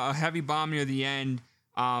drops, a heavy bomb near the end.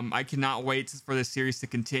 I cannot wait for this series to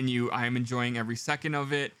continue. I am enjoying every second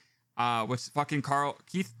of it. What's fucking Carl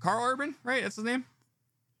Urban, right? That's his name?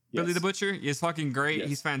 Yes. Billy the Butcher. He's fucking great. Yes.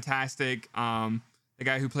 He's fantastic. The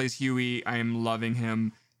guy who plays Huey, I am loving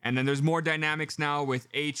him. And then there's more dynamics now with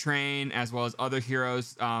A-Train as well as other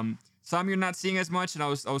heroes. Some you're not seeing as much, and I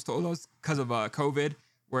was told that was because of COVID,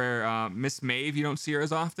 where Miss Maeve, you don't see her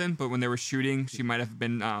as often, but when they were shooting, she might have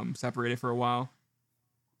been separated for a while.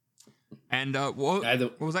 And what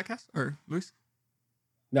was that, Cass? Or Luis?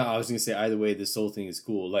 No, I was going to say, either way, this whole thing is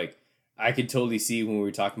cool. Like, I could totally see when we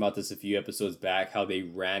were talking about this a few episodes back how they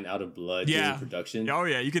ran out of blood during production. Oh,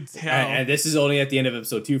 yeah, you could tell. And this is only at the end of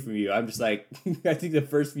episode 2 from you. I'm just like, I think the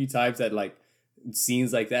first few times that, like,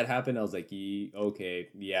 scenes like that happened, I was like, okay,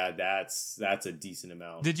 yeah, that's a decent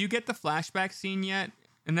amount. Did you get the flashback scene yet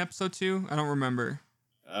in episode 2? I don't remember.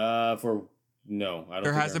 No, I don't.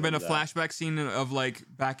 There hasn't been a flashback scene of like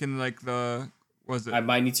back in like the was it? I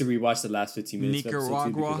might need to rewatch the last 15 minutes Nicaragua? of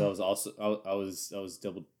episode 2 because I was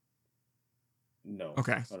double. No.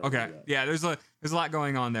 Okay. Yeah, there's a lot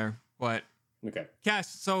going on there, but okay. Cass,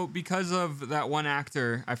 so because of that one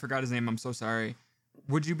actor, I forgot his name. I'm so sorry.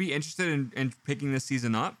 Would you be interested in picking this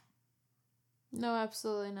season up? No,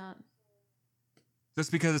 absolutely not.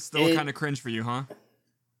 Just because it's still kind of cringe for you, huh?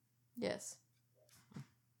 Yes.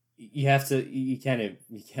 You have to. You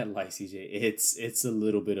can't lie, CJ. It's a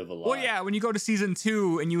little bit of a lot. Well, yeah. When you go to season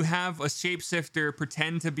 2 and you have a shapeshifter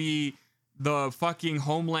pretend to be the fucking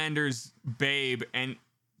Homelander's babe and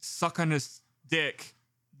suck on his dick.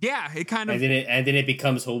 Yeah, it kind of... And then it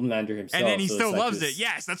becomes Homelander himself. And then he still loves it.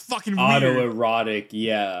 Yes, that's fucking weird. Autoerotic,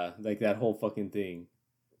 yeah. Like that whole fucking thing.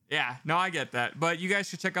 Yeah, no, I get that. But you guys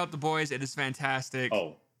should check out The Boys. It is fantastic.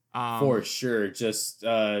 Oh, for sure. Just,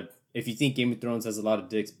 if you think Game of Thrones has a lot of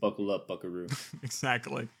dicks, buckle up, buckaroo.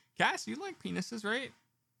 Exactly. Cass, you like penises, right?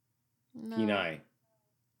 No. Penai.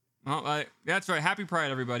 Well, that's right. Happy Pride,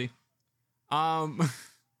 everybody.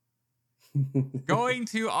 Going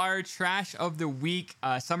to our trash of the week.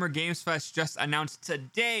 Summer Games Fest just announced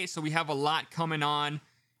today, so we have a lot coming on.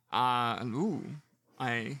 A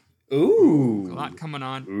lot coming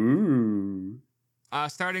on.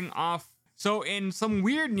 Starting off, so in some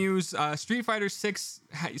weird news, Street Fighter 6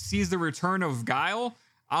 sees the return of Guile,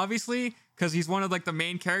 obviously, because he's one of like the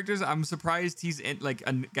main characters. I'm surprised he's in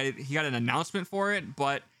he got an announcement for it,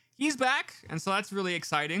 but he's back, and so that's really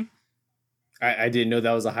exciting. I didn't know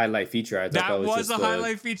that was a highlight feature. I thought that was just a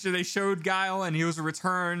highlight feature. They showed Guile and he was a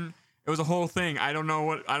return. It was a whole thing. I don't know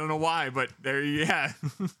why, but yeah.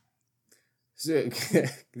 So,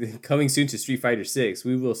 coming soon to Street Fighter 6,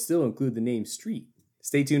 we will still include the name Street.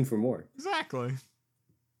 Stay tuned for more. Exactly.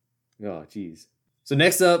 Oh, jeez. So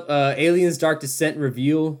next up, Aliens Dark Descent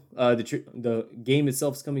reveal. The game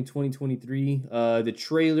itself is coming 2023. The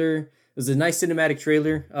trailer... It was a nice cinematic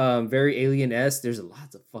trailer, very Alien-esque. There's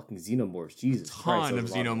lots of fucking xenomorphs. Jesus Christ. Ton of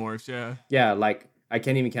xenomorphs, yeah. Yeah, like, I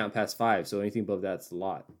can't even count past 5, so anything above that's a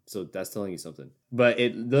lot. So that's telling you something. But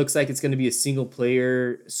it looks like it's going to be a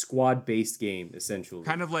single-player, squad-based game, essentially.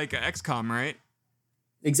 Kind of like XCOM, right?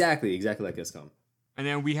 Exactly like XCOM. And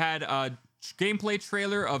then we had a gameplay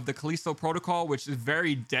trailer of the Callisto Protocol, which is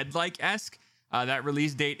very Dead-like-esque. That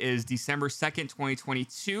release date is December 2nd,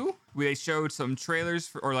 2022. They showed some trailers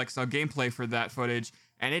some gameplay for that footage,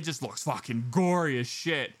 and it just looks fucking gory as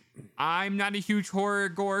shit. I'm not a huge horror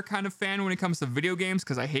gore kind of fan when it comes to video games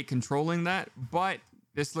because I hate controlling that, but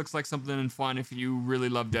this looks like something fun if you really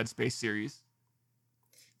love Dead Space series.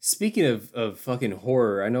 Speaking of fucking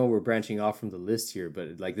horror, I know we're branching off from the list here,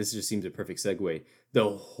 but like this just seems a perfect segue. The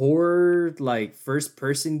horror like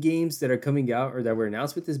first-person games that are coming out or that were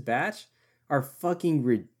announced with this batch are fucking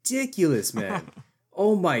ridiculous, man.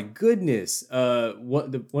 Oh my goodness.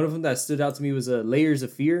 One of them that stood out to me was Layers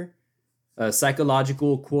of Fear, a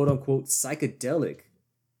psychological, quote unquote, psychedelic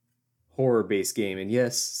horror-based game. And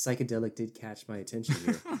yes, psychedelic did catch my attention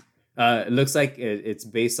here. It looks like it's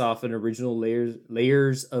based off an original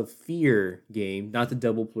Layers of Fear game, not the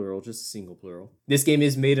double plural, just a single plural. This game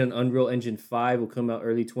is made on Unreal Engine 5, will come out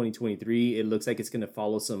early 2023. It looks like it's going to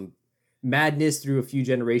follow some madness through a few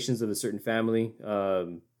generations of a certain family.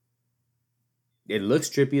 It looks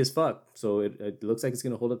trippy as fuck, so it looks like it's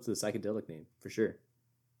gonna hold up to the psychedelic name for sure.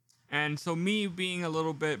 And so me being a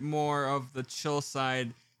little bit more of the chill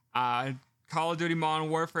side, Call of Duty Modern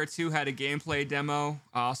Warfare 2 had a gameplay demo.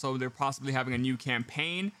 So they're possibly having a new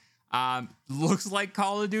campaign. Looks like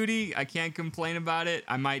Call of Duty. I can't complain about it.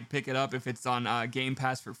 I might pick it up if it's on Game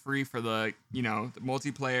Pass for free for the the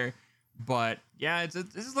multiplayer. But yeah, it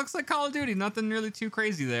just looks like Call of Duty. Nothing really too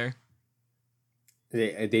crazy there.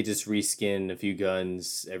 They just reskin a few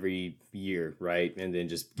guns every year, right? And then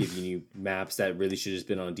just give you new maps that really should have just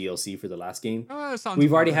been on DLC for the last game.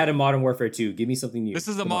 We've already had a Modern Warfare 2. Give me something new. This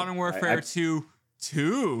is a Modern Warfare 2.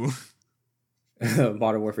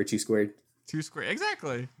 Modern Warfare 2 squared. 2 squared,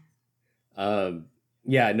 exactly.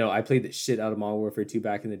 Yeah, no, I played the shit out of Modern Warfare 2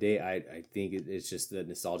 back in the day. I think it's just the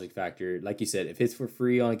nostalgic factor. Like you said, if it's for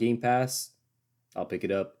free on Game Pass, I'll pick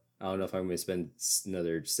it up. I don't know if I'm going to spend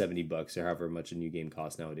another $70 or however much a new game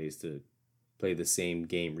costs nowadays to play the same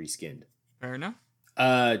game reskinned. Fair enough.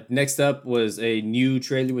 Next up was a new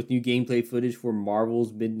trailer with new gameplay footage for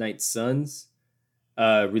Marvel's Midnight Suns.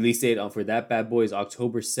 Release date for that bad boy is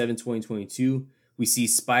October 7, 2022. We see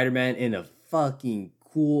Spider-Man in a fucking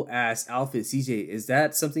cool ass outfit. CJ, is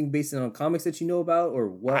that something based on comics that you know about or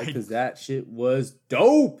what? Because that shit was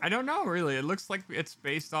dope. I don't know, really. It looks like it's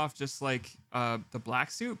based off just like the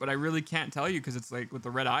black suit, but I really can't tell you because it's like with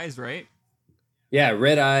the red eyes, right? Yeah,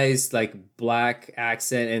 red eyes, like black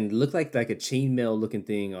accent, and look like a chainmail looking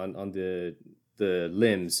thing on the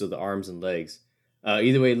limbs, so the arms and legs.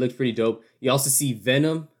 Either way, it looked pretty dope. You also see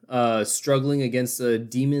Venom struggling against a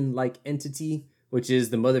demon-like entity, which is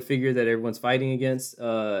the mother figure that everyone's fighting against.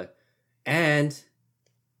 And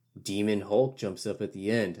Demon Hulk jumps up at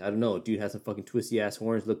the end. I don't know. Dude has some fucking twisty-ass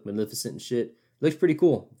horns, look magnificent and shit. Looks pretty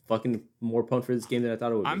cool. Fucking more pumped for this game than I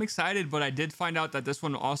thought it would be. I'm excited, but I did find out that this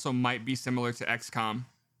one also might be similar to XCOM.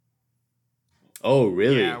 Oh,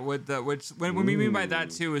 really? Yeah, what we mean by that,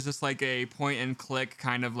 too, is just like a point-and-click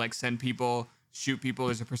kind of like send people, shoot people.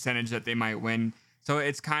 There's a percentage that they might win. So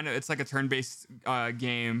it's like a turn-based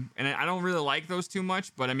game, and I don't really like those too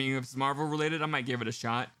much. But I mean, if it's Marvel related, I might give it a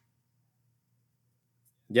shot.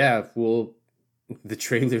 Yeah, well, the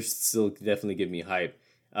trailers still definitely give me hype.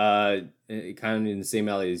 Kind of in the same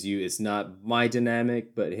alley as you. It's not my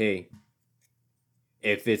dynamic, but hey,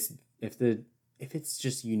 if it's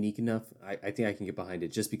just unique enough, I think I can get behind it.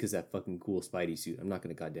 Just because that fucking cool Spidey suit, I'm not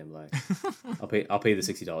gonna goddamn lie. I'll pay the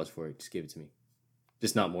 $60 for it. Just give it to me.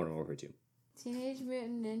 Just not Modern Warfare 2. Teenage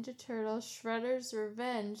Mutant Ninja Turtles Shredder's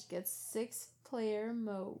Revenge gets 6-player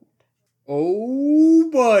mode.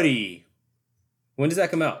 Oh, buddy. When does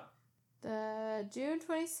that come out? The June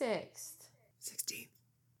 26th. 16th.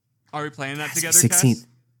 Are we playing that together, 16th. Cass?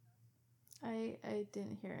 I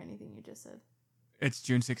didn't hear anything you just said. It's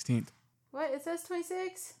June 16th. What? It says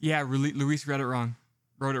 26? Yeah, Luis read it wrong.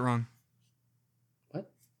 Wrote it wrong. What?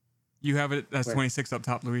 You have it as 26 up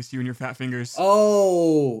top, Luis. You and your fat fingers.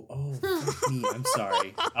 Oh, fuck me. I'm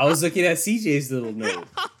sorry. I was looking at CJ's little note.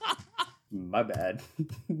 My bad.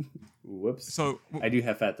 Whoops. So I do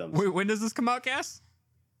have fat thumbs. When does this come out, Cass?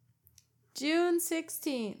 June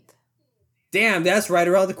 16th. Damn, that's right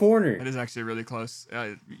around the corner. That is actually really close.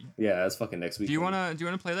 Yeah, that's fucking next week. Do you wanna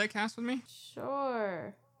play that, Cass, with me?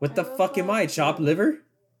 Sure. What the fuck am I? Chopped liver?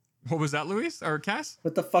 What was that, Luis or Cass?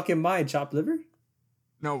 What the fuck am I? Chopped liver?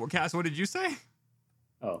 No, Cass. What did you say?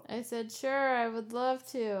 Oh. I said sure. I would love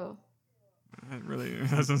to. It really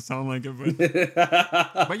doesn't sound like it,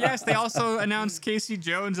 but yes, they also announced Casey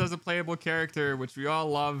Jones as a playable character, which we all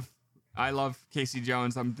love. I love Casey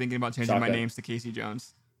Jones. I'm thinking about changing my names to Casey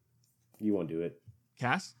Jones. You won't do it.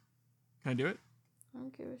 Cass? Can I do it? I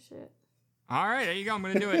don't give a shit. All right, there you go. I'm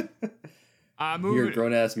going to do it. You're a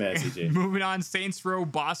grown-ass man, CJ. Moving on, Saints Row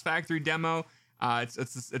Boss Factory demo.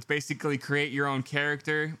 It's basically create your own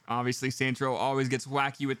character. Obviously, Saints Row always gets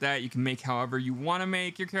wacky with that. You can make however you want to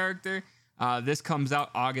make your character. This comes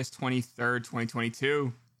out August 23rd,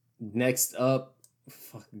 2022. Next up,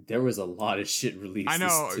 fuck, there was a lot of shit released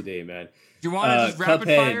today, man. Do you want to just rapid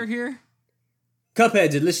fire here?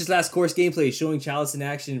 Cuphead, Delicious Last Course gameplay showing Chalice in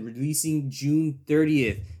action, releasing June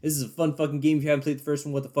 30th. This is a fun fucking game. If you haven't played the first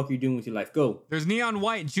one, what the fuck are you doing with your life? Go. There's Neon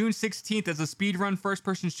White, June 16th as a speedrun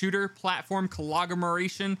first-person shooter, platform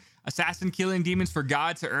collaboration, assassin killing demons for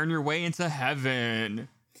God to earn your way into heaven.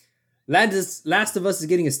 Last of Us is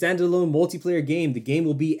getting a standalone multiplayer game. The game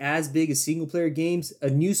will be as big as single-player games. A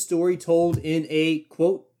new story told in a,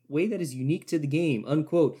 quote, way that is unique to the game,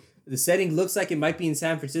 unquote. The setting looks like it might be in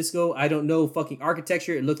San Francisco. I don't know fucking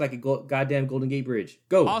architecture. It looked like a goddamn Golden Gate Bridge.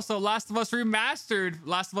 Go. Also, Last of Us Remastered.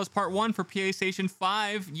 Last of Us Part 1 for PlayStation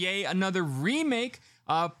 5. Yay, another remake.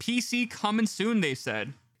 PC coming soon, they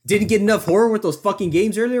said. Didn't get enough horror with those fucking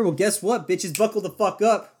games earlier? Well, guess what, bitches? Buckle the fuck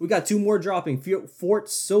up. We got 2 more dropping. Fort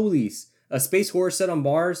Solis, a space horror set on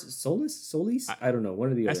Mars. Solis? I don't know.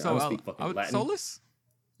 One or the other. I don't speak fucking Latin. Solus?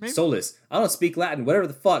 Maybe? Solus. I don't speak Latin. Whatever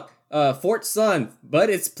the fuck. Fort Sun, but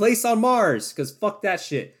it's placed on Mars, because fuck that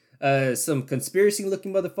shit. Some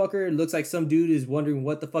conspiracy-looking motherfucker. It looks like some dude is wondering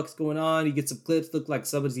what the fuck's going on. He gets some clips. Look like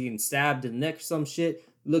somebody's getting stabbed in the neck or some shit.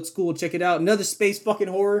 Looks cool. Check it out. Another space fucking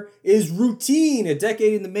horror is Routine, a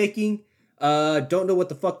decade in the making. Don't know what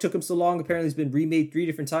the fuck took him so long. Apparently it's been remade 3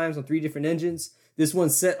 different times on 3 different engines. This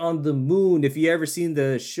one's set on the moon. If you ever seen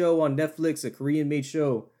the show on Netflix, a Korean-made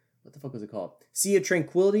show, what the fuck was it called? Sea of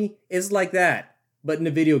Tranquility? It's like that, but in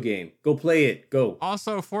a video game. Go play it. Go.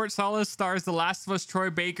 Also, Fort Solis stars The Last of Us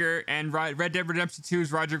Troy Baker, and Red Dead Redemption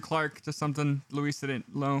 2's Roger Clark. Just something Luis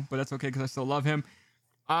didn't know, but that's okay because I still love him.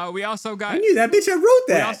 We also got... I knew that, bitch. I wrote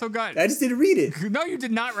that. We also got... I just didn't read it. No, you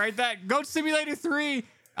did not write that. Goat Simulator 3,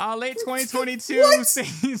 late 2022.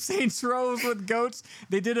 Saints Row with goats.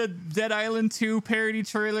 They did a Dead Island 2 parody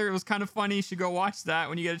trailer. It was kind of funny. You should go watch that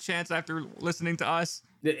when you get a chance after listening to us.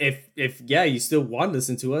 If you still want to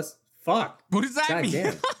listen to us, fuck. What does that mean?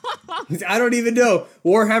 Damn. I don't even know.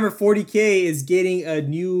 Warhammer 40k is getting a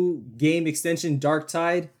new game extension, Dark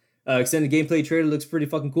Tide. Extended gameplay trailer looks pretty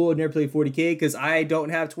fucking cool. I've never played 40k because I don't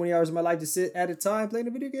have 20 hours of my life to sit at a time playing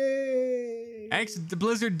a video game. The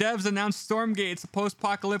Blizzard devs announced Stormgate. It's a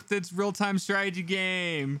post-apocalyptic real-time strategy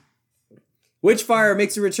game. Witchfire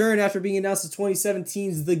makes a return after being announced at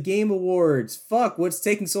 2017's The Game Awards. Fuck, what's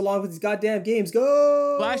taking so long with these goddamn games?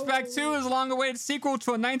 Go! Flashback 2 is a long-awaited sequel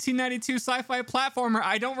to a 1992 sci-fi platformer.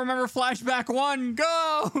 I don't remember Flashback 1.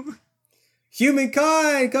 Go!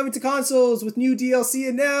 Humankind coming to consoles with new DLC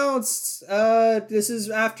announced. This is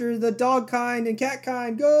after the Dogkind and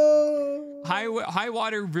Catkind. Go! High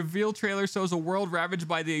Water reveal trailer shows a world ravaged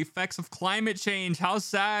by the effects of climate change. How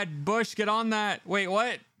sad. Bush, get on that. Wait,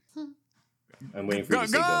 what? I'm waiting for you to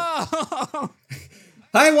say go.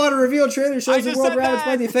 High Water reveal trailer shows the world ravaged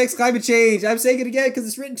by the effects of climate change. I'm saying it again because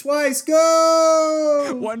it's written twice.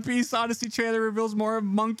 Go! One Piece Odyssey trailer reveals more of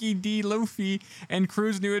Monkey D. Luffy and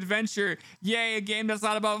crew's new adventure. Yay, a game that's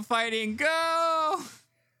not about fighting. Go!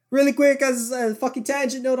 Really quick, as a fucking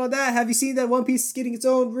tangent note on that, have you seen that One Piece is getting its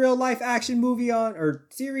own real life action movie or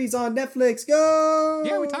series on Netflix? Go!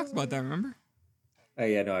 Yeah, we talked about that, remember? Oh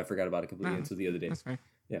yeah, no, I forgot about it completely until the other day. That's right.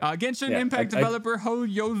 Yeah. Genshin Impact developer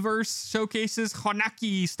HoYoverse showcases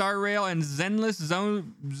Honaki, Star Rail, and Zenless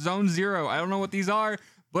Zone Zero. I don't know what these are,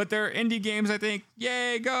 but they're indie games, I think.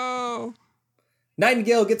 Yay, go!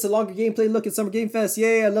 Nightingale gets a longer gameplay look at Summer Game Fest.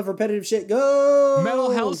 Yay, I love repetitive shit. Go! Metal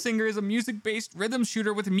Hellsinger is a music-based rhythm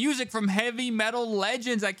shooter with music from heavy metal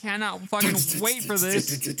legends. I cannot fucking wait for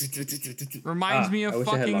this. Reminds me of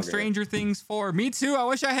fucking Stranger Things 4. Me too. I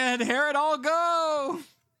wish I had hair at all. Go!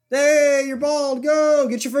 Hey, you're bald. Go!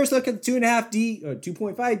 Get your first look at the 2.5D, or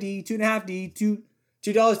 2.5D, 2.5D,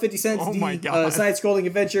 $2.50 Oh my God. side-scrolling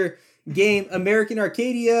adventure game, American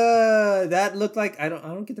Arcadia. That looked like I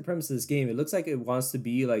don't get the premise of this game. It looks like it wants to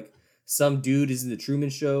be like some dude is in the Truman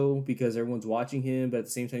Show because everyone's watching him, but at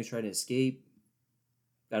the same time he's trying to escape.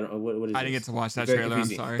 I don't know what is. I didn't get to watch that trailer.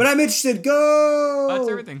 Confusing. I'm sorry, but I'm interested. Go! That's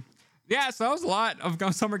everything. Yeah, so that was a lot of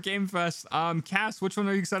Summer Game Fest. Cass, which one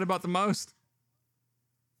are you excited about the most?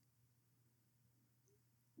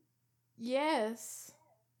 Yes.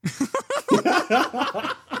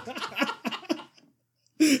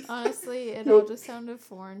 Honestly, it all just sounded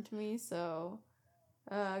foreign to me, so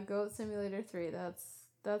Goat Simulator 3, that's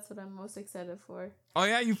what I'm most excited for. Oh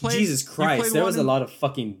yeah, you played Jesus Christ, there was a lot of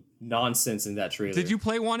fucking nonsense in that trailer. Did you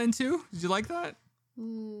play 1 and 2? Did you like that?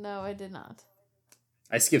 No, I did not.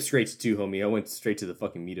 I skipped straight to 2, homie. I went straight to the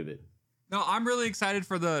fucking meat of it. No, I'm really excited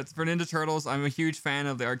for Ninja Turtles. I'm a huge fan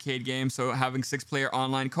of the arcade game, so having 6-player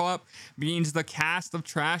online co-op means the cast of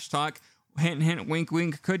Trash Talk, hint, hint, wink,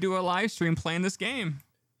 wink, could do a live stream playing this game.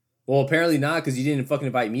 Well, apparently not, because you didn't fucking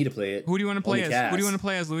invite me to play it. Who do you want to play as? Who do you want to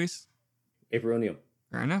play as, Luis? April O'Neil.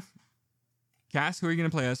 Fair enough. Cass, who are you going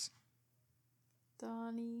to play as?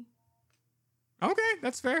 Donnie. Okay,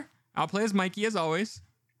 that's fair. I'll play as Mikey, as always.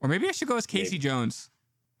 Or maybe I should go as Casey Jones.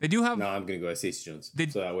 They do have... No, I'm going to go as Stacey Jones.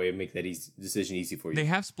 So that way I make that decision easy for you. They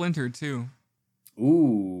have Splinter, too.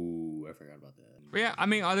 Ooh, I forgot about that. But yeah, I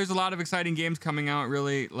mean, there's a lot of exciting games coming out,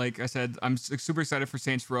 really. Like I said, I'm super excited for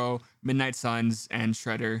Saints Row, Midnight Suns, and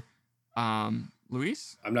Shredder.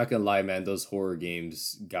 Luis? I'm not going to lie, man. Those horror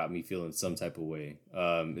games got me feeling some type of way.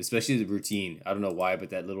 Especially the Routine. I don't know why, but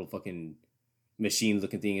that little fucking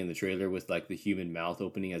machine-looking thing in the trailer with, like, the human mouth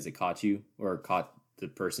opening as it caught you. Or caught the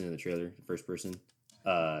person in the trailer, the first person.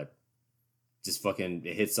 Just fucking,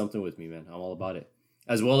 it hit something with me, man. I'm all about it.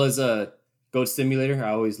 As well as Goat Simulator.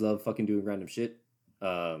 I always love fucking doing random shit.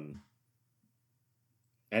 And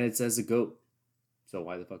it says a goat. So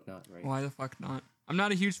why the fuck not, right? Why the fuck not? I'm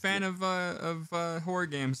not a huge fan of horror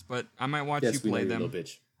games, but I might watch you play them. Little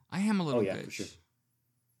bitch. I am a little bitch. Oh yeah, for sure.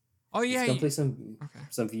 Oh yeah. Let's go play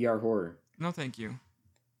some VR horror. No, thank you.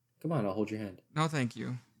 Come on, I'll hold your hand. No, thank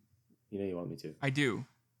you. You know you want me to. I do.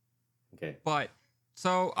 Okay. But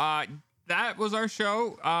so that was our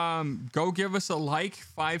show. Go give us a like,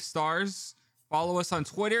 5 stars. Follow us on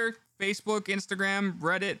Twitter, Facebook, Instagram,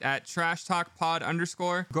 Reddit at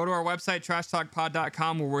 @TrashTalkPod_. Go to our website,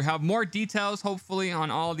 trashtalkpod.com, where we have more details, hopefully, on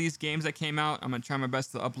all of these games that came out. I'm going to try my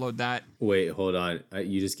best to upload that. Wait, hold on.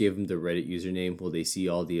 You just gave them the Reddit username. Will they see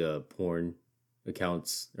all the porn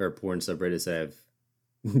accounts or porn subreddits that I've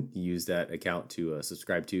used that account to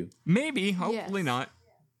subscribe to? Maybe. Hopefully not.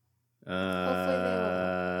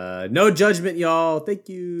 No judgment, y'all. Thank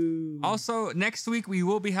you. Also, next week we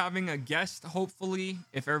will be having a guest, hopefully,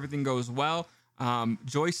 if everything goes well.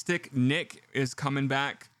 Joystick Nick is coming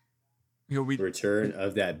back. He'll be return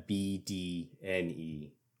of that BDNE.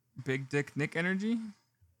 Big Dick Nick energy.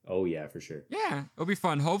 Oh yeah, for sure. Yeah, it'll be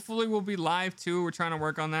fun. Hopefully we'll be live too. We're trying to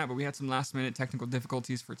work on that, but we had some last minute technical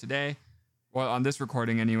difficulties for today. Well, on this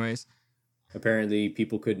recording anyways. Apparently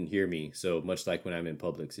people couldn't hear me, so much like when I'm in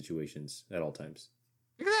public situations at all times.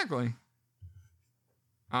 Exactly.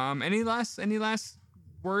 Any last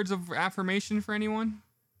words of affirmation for anyone?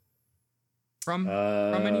 From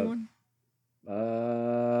anyone?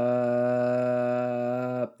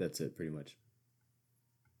 That's it, pretty much.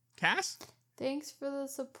 Cass? Thanks for the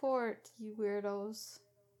support, you weirdos.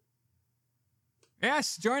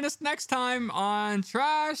 Yes, join us next time on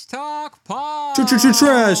Trash Talk Pod.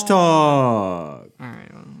 Trash Talk. All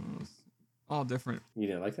right, all different. You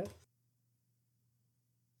didn't like that?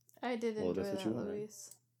 I did enjoy that's what that, you wanted.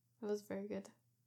 Luis. It was very good.